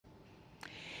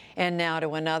And now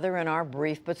to another in our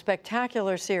brief but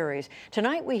spectacular series.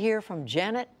 Tonight we hear from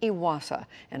Janet Iwasa,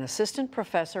 an assistant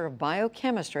professor of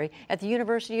biochemistry at the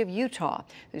University of Utah,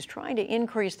 who's trying to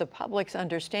increase the public's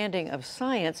understanding of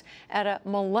science at a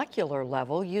molecular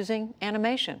level using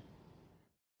animation.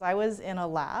 I was in a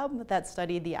lab that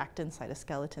studied the actin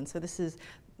cytoskeleton. So this is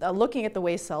looking at the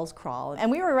way cells crawl. And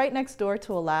we were right next door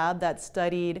to a lab that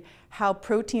studied how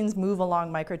proteins move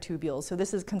along microtubules. So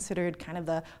this is considered kind of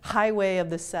the highway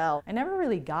of the cell. I never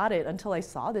really got it until I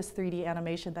saw this 3D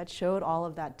animation that showed all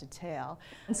of that detail.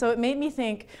 And so it made me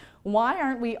think, why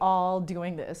aren't we all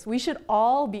doing this? We should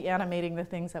all be animating the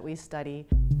things that we study.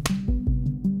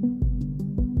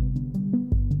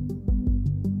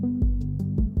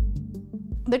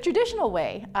 The traditional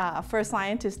way for a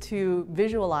scientist to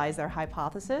visualize their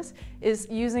hypothesis is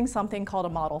using something called a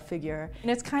model figure.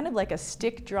 And it's kind of like a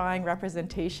stick drawing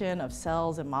representation of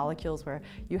cells and molecules where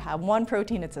you have one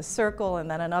protein, it's a circle,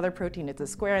 and then another protein, it's a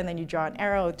square, and then you draw an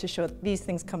arrow to show these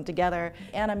things come together.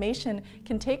 Animation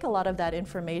can take a lot of that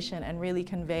information and really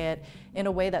convey it in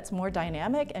a way that's more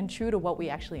dynamic and true to what we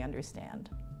actually understand.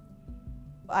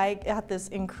 I got this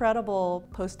incredible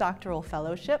postdoctoral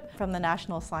fellowship from the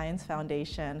National Science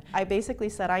Foundation. I basically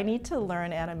said, I need to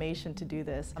learn animation to do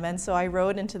this. And so I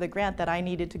wrote into the grant that I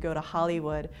needed to go to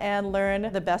Hollywood and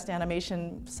learn the best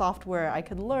animation software I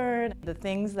could learn. The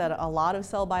things that a lot of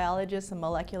cell biologists and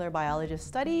molecular biologists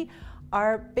study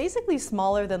are basically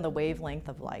smaller than the wavelength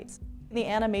of light. The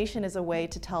animation is a way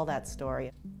to tell that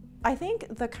story. I think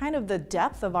the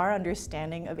depth of our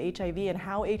understanding of HIV and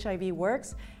how HIV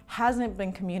works hasn't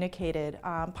been communicated,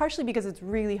 partially because it's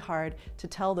really hard to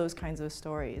tell those kinds of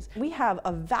stories. We have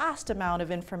a vast amount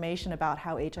of information about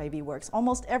how HIV works.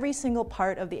 Almost every single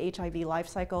part of the HIV life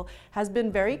cycle has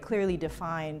been very clearly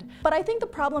defined. But I think the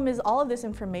problem is all of this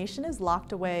information is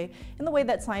locked away in the way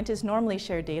that scientists normally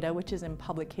share data, which is in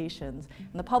publications.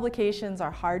 And the publications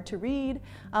are hard to read,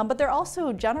 but they're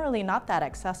also generally not that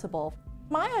accessible.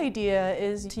 My idea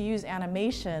is to use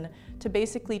animation to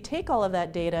basically take all of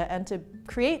that data and to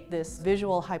create this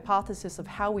visual hypothesis of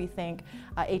how we think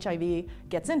HIV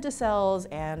gets into cells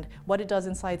and what it does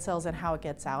inside cells and how it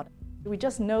gets out. We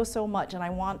just know so much, and I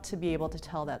want to be able to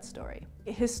tell that story.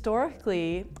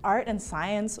 Historically, art and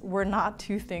science were not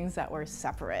two things that were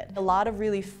separate. A lot of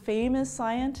really famous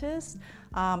scientists,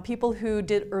 people who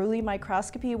did early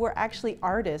microscopy, were actually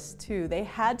artists too. They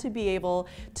had to be able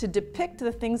to depict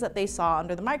the things that they saw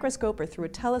under the microscope or through a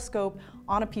telescope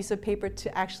on a piece of paper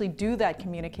to actually do that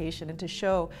communication and to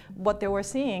show what they were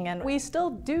seeing. And we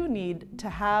still do need to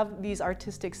have these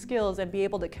artistic skills and be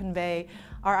able to convey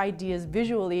our ideas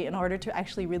visually in order to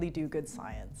actually really do good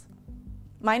science.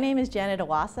 My name is Janet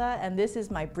Iwasa, and this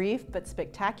is my brief but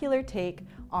spectacular take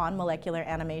on molecular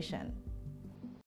animation.